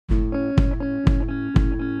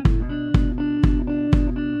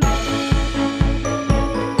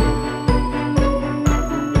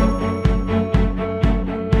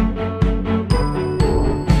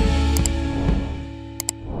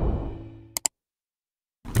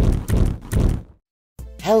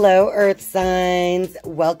Hello, Earth signs.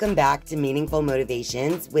 Welcome back to Meaningful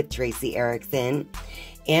Motivations with Tracy Erickson.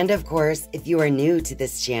 And of course, if you are new to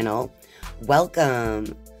this channel,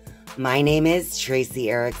 welcome. My name is Tracy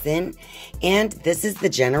Erickson, and this is the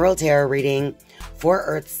general tarot reading for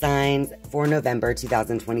Earth signs for November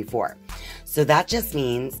 2024. So that just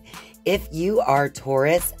means if you are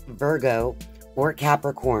Taurus, Virgo, or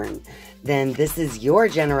Capricorn, then this is your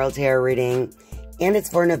general tarot reading, and it's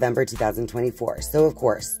for November 2024. So of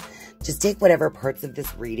course, just take whatever parts of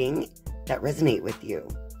this reading that resonate with you.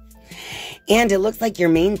 And it looks like your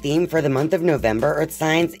main theme for the month of November, Earth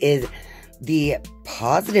signs, is the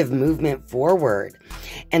positive movement forward.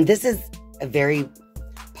 And this is a very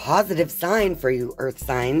positive sign for you, Earth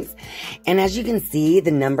signs. And as you can see,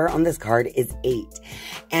 the number on this card is 8.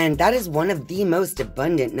 And that is one of the most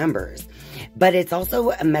abundant numbers. But it's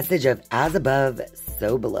also a message of as above,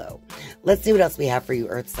 so below. Let's see what else we have for you,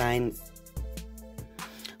 Earth signs.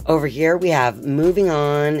 Over here, we have moving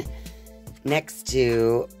on next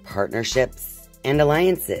to partnerships and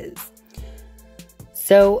alliances.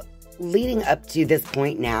 So leading up to this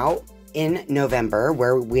point now in November,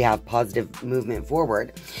 where we have positive movement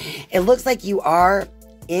forward, it looks like you are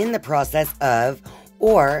in the process of,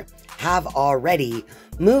 or have already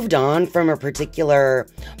moved on from a particular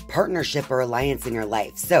partnership or alliance in your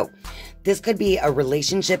life. So this could be a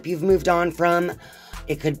relationship you've moved on from.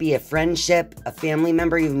 It could be a friendship, a family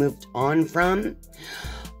member you've moved on from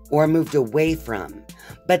or moved away from.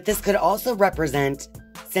 But this could also represent,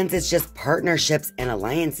 since it's just partnerships and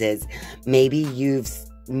alliances, maybe you've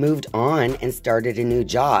moved on and started a new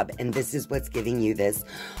job, and this is what's giving you this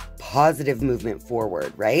positive movement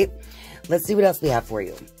forward, right? Let's see what else we have for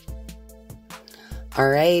you. All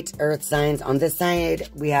right, Earth signs. On this side,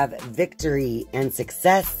 we have victory and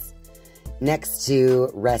success next to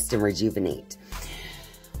rest and rejuvenate.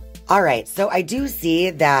 All right, so I do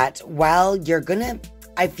see that while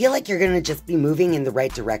I feel like you're gonna just be moving in the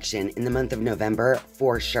right direction in the month of November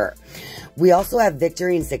for sure. We also have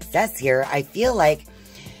victory and success here. I feel like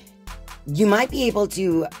you might be able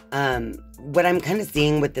to, what I'm kind of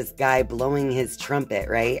seeing with this guy blowing his trumpet,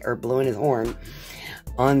 right? Or blowing his horn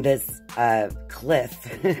on this cliff.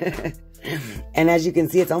 And as you can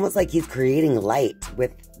see, it's almost like he's creating light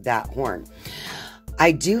with that horn.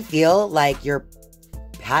 I do feel like your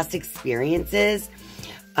past experiences,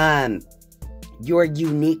 your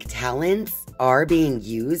unique talents are being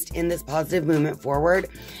used in this positive movement forward.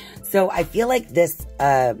 So I feel like this,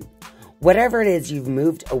 whatever it is you've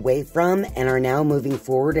moved away from and are now moving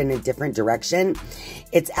forward in a different direction,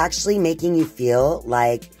 it's actually making you feel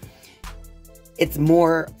like it's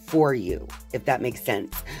more for you, if that makes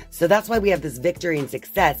sense. So that's why we have this victory and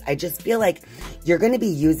success. I just feel like you're going to be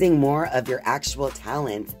using more of your actual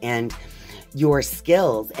talents and your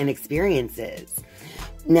skills and experiences.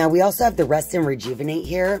 Now, we also have the rest and rejuvenate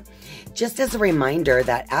here, just as a reminder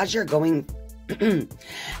that as you're going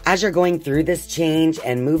through this change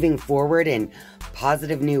and moving forward in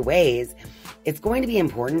positive new ways, it's going to be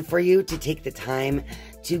important for you to take the time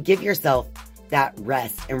to give yourself that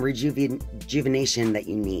rest and rejuvenation that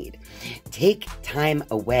you need. Take time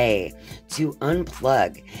away to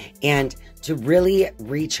unplug and to really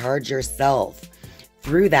recharge yourself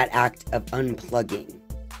through that act of unplugging.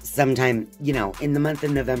 Sometime, in the month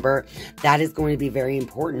of November, that is going to be very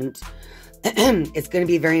important. It's going to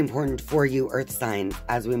be very important for you, Earth signs,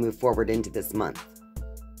 as we move forward into this month.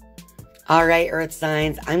 All right, Earth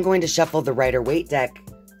signs, I'm going to shuffle the Rider-Waite deck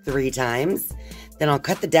 3 times. Then I'll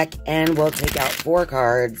cut the deck and we'll take out 4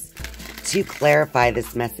 cards to clarify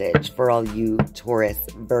this message for all you Taurus,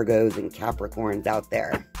 Virgos, and Capricorns out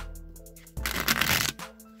there.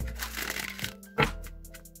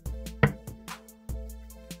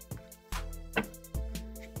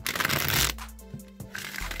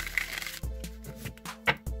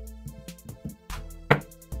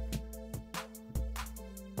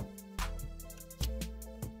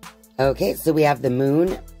 Okay, so we have the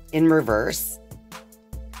moon in reverse.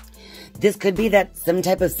 This could be that some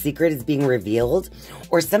type of secret is being revealed,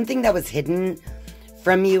 or something that was hidden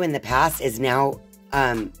from you in the past is now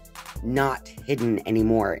not hidden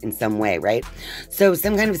anymore in some way, right? So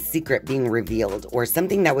some kind of secret being revealed, or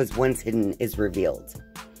something that was once hidden is revealed.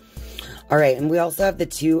 All right, and we also have the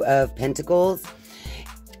 2 of Pentacles.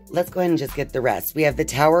 Let's go ahead and just get the rest. We have the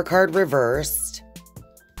Tower card reversed,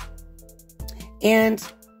 and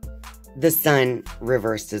the Sun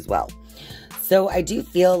reversed as well. So I do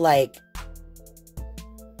feel like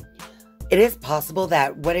it is possible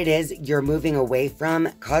that what it is you're moving away from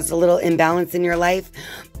caused a little imbalance in your life,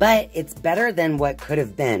 but it's better than what could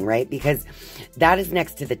have been, right? Because that is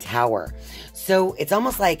next to the Tower. So it's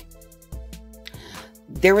almost like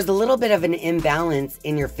there was a little bit of an imbalance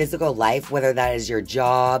in your physical life, whether that is your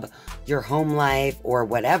job, your home life, or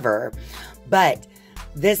whatever. But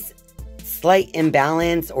this slight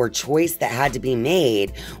imbalance or choice that had to be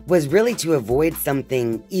made was really to avoid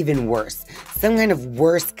something even worse. Some kind of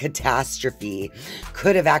worse catastrophe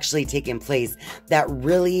could have actually taken place that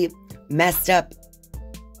really messed up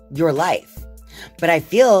your life. But I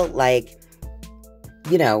feel like,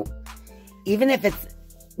 you know, even if it's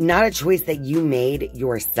not a choice that you made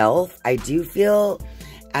yourself, I do feel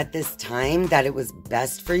at this time that it was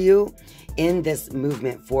best for you in this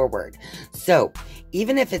movement forward. So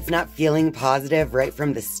even if it's not feeling positive right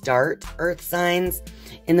from the start, earth signs,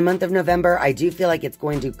 in the month of November, I do feel like it's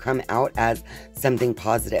going to come out as something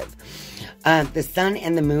positive. The sun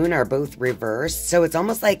and the moon are both reversed. So it's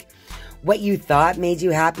almost like what you thought made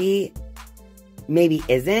you happy maybe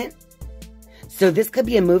isn't. So this could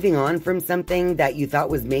be a moving on from something that you thought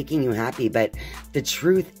was making you happy, but the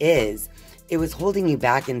truth is it was holding you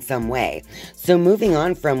back in some way. So moving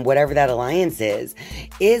on from whatever that alliance is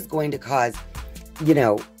going to cause, you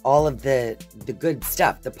know, all of the good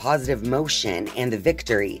stuff, the positive motion and the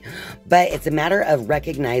victory. But it's a matter of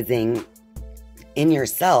recognizing in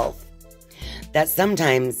yourself that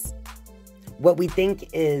sometimes what we think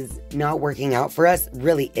is not working out for us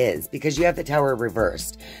really is, because you have the Tower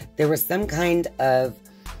reversed. There was some kind of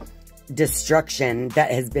destruction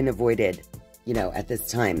that has been avoided, you know, at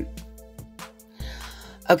this time.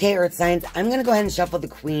 Okay, Earth signs, I'm going to go ahead and shuffle the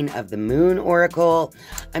Queen of the Moon Oracle.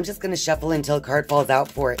 I'm just going to shuffle until a card falls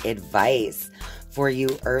out for advice for you,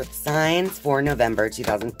 Earth signs, for November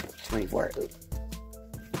 2024.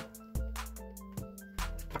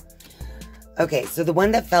 Okay, so the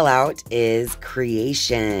one that fell out is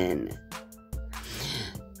creation.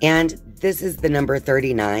 And this is the number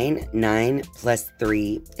 39. 9 plus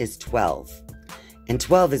 3 is 12. And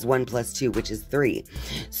 12 is 1 plus 2, which is 3.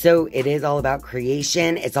 So it is all about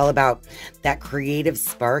creation. It's all about that creative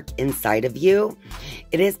spark inside of you.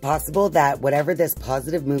 It is possible that whatever this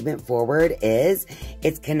positive movement forward is,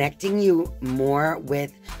 it's connecting you more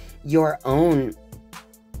with your own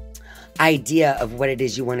idea of what it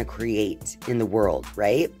is you want to create in the world,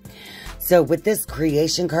 right? So with this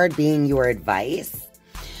creation card being your advice,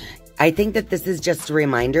 I think that this is just a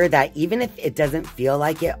reminder that even if it doesn't feel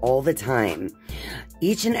like it all the time,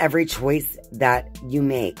 each and every choice that you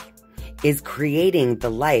make is creating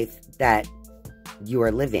the life that you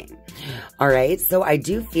are living. All right. So I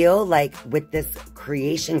do feel like with this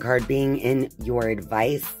creation card being in your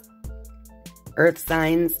advice, Earth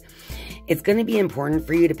signs, it's going to be important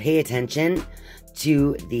for you to pay attention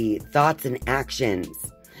to the thoughts and actions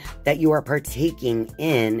that you are partaking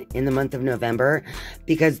in the month of November,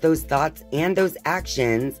 because those thoughts and those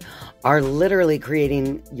actions are literally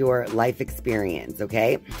creating your life experience,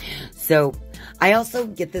 okay? So I also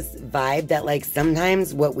get this vibe that like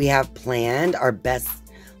sometimes what we have planned, our best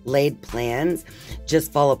laid plans,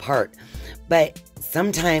 just fall apart. But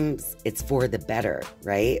sometimes it's for the better,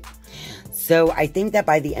 right? So I think that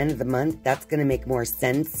by the end of the month, that's going to make more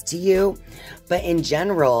sense to you. But in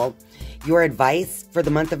general, your advice for the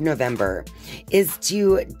month of November is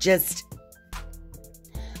to just,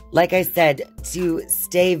 like I said, to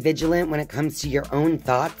stay vigilant when it comes to your own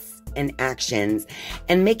thoughts and actions,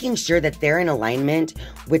 and making sure that they're in alignment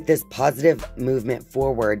with this positive movement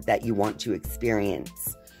forward that you want to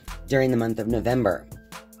experience during the month of November.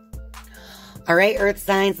 All right, Earth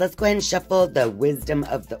signs, let's go ahead and shuffle the Wisdom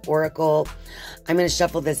of the Oracle. I'm going to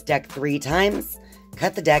shuffle this deck 3 times,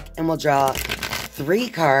 cut the deck, and we'll draw 3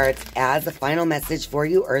 cards as a final message for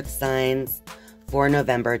you, Earth signs, for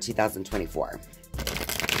November 2024.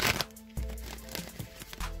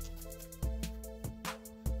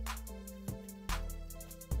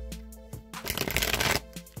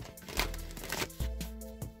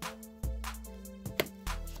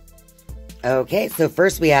 Okay, so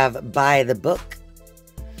first we have By the Book.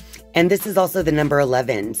 And this is also the number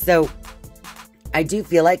 11. So I do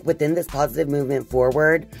feel like within this positive movement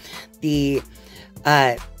forward,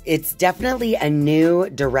 it's definitely a new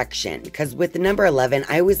direction. Because with the number 11,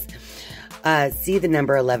 I always see the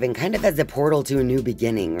number 11 kind of as a portal to a new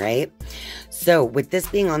beginning, right? So with this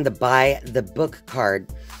being on the By the Book card,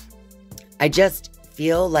 I just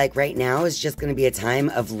feel like right now is just going to be a time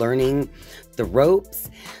of learning the ropes,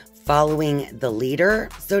 following the leader,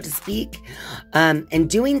 so to speak, and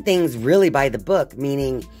doing things really by the book,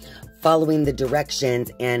 meaning following the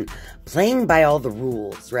directions and playing by all the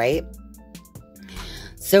rules, right?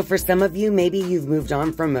 So for some of you, maybe you've moved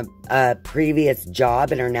on from a previous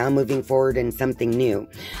job and are now moving forward in something new.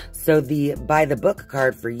 So the By the Book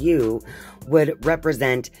card for you would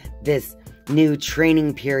represent this new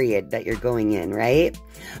training period that you're going in, right?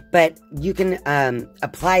 But you can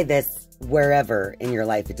apply this wherever in your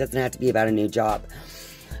life. It doesn't have to be about a new job.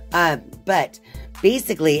 But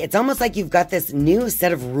basically, it's almost like you've got this new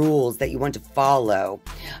set of rules that you want to follow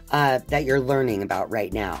that you're learning about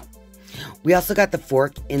right now. We also got the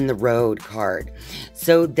fork in the road card.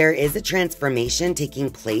 So there is a transformation taking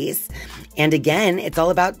place. And again, it's all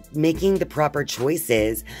about making the proper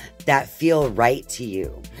choices that feel right to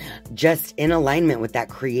you, just in alignment with that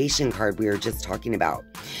creation card we were just talking about.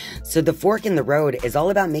 So the fork in the road is all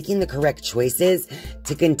about making the correct choices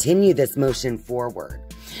to continue this motion forward.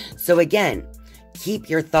 So again, keep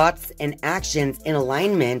your thoughts and actions in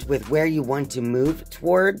alignment with where you want to move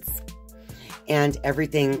towards, and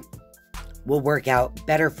everything will work out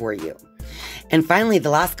better for you. And finally, the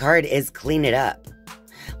last card is clean it up.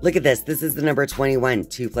 Look at this. This is the number 21.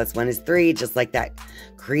 2 + 1 is 3, just like that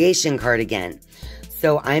creation card again.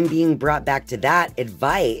 So I'm being brought back to that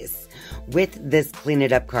advice with this clean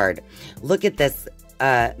it up card. Look at this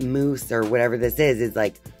moose or whatever this is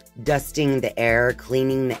like dusting the air,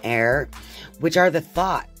 cleaning the air, which are the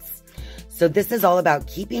thoughts. So this is all about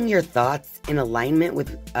keeping your thoughts in alignment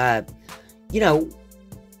with,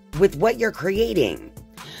 with what you're creating.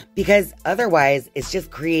 Because otherwise, it's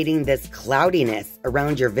just creating this cloudiness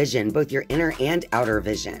around your vision, both your inner and outer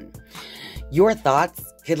vision. Your thoughts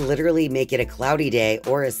could literally make it a cloudy day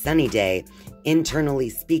or a sunny day, internally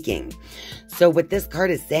speaking. So what this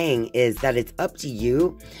card is saying is that it's up to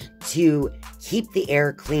you to keep the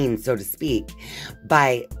air clean, so to speak.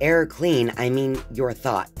 By air clean, I mean your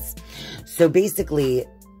thoughts. So basically,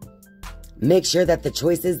 make sure that the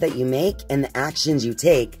choices that you make and the actions you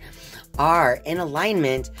take are in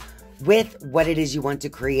alignment with what it is you want to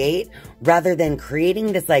create, rather than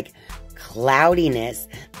creating this like cloudiness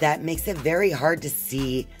that makes it very hard to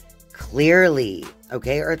see clearly.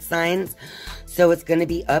 Okay, Earth signs? So it's going to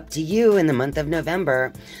be up to you in the month of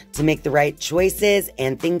November to make the right choices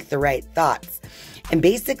and think the right thoughts and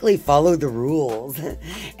basically follow the rules.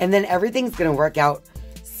 And then everything's going to work out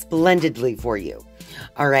splendidly for you.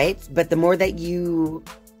 All right. But the more that you,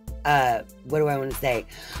 what do I want to say?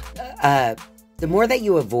 The more that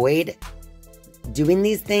you avoid doing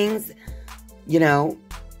these things,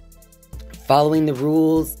 following the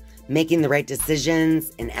rules, making the right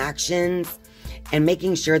decisions and actions, and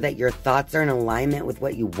making sure that your thoughts are in alignment with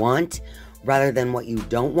what you want rather than what you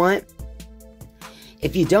don't want.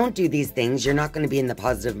 If you don't do these things, you're not going to be in the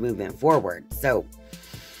positive movement forward. So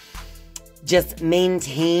just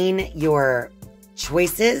maintain your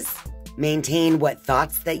choices, maintain what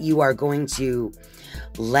thoughts that you are going to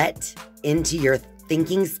let into your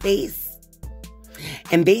thinking space,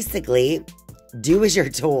 and basically do as you're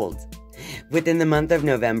told within the month of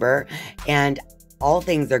November, and all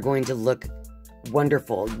things are going to look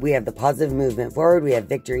wonderful. We have the positive movement forward, we have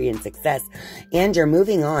victory and success, and you're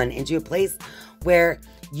moving on into a place where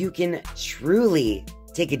you can truly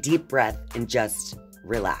take a deep breath and just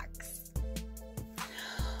relax.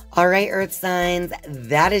 All right, Earth signs,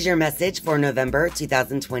 that is your message for November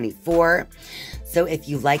 2024. So if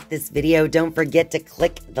you like this video, don't forget to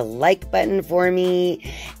click the like button for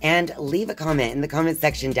me and leave a comment in the comment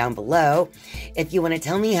section down below if you want to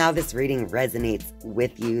tell me how this reading resonates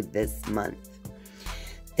with you this month.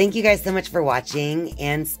 Thank you guys so much for watching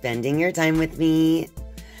and spending your time with me.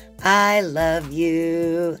 I love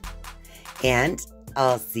you. And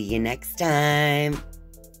I'll see you next time.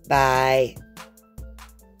 Bye.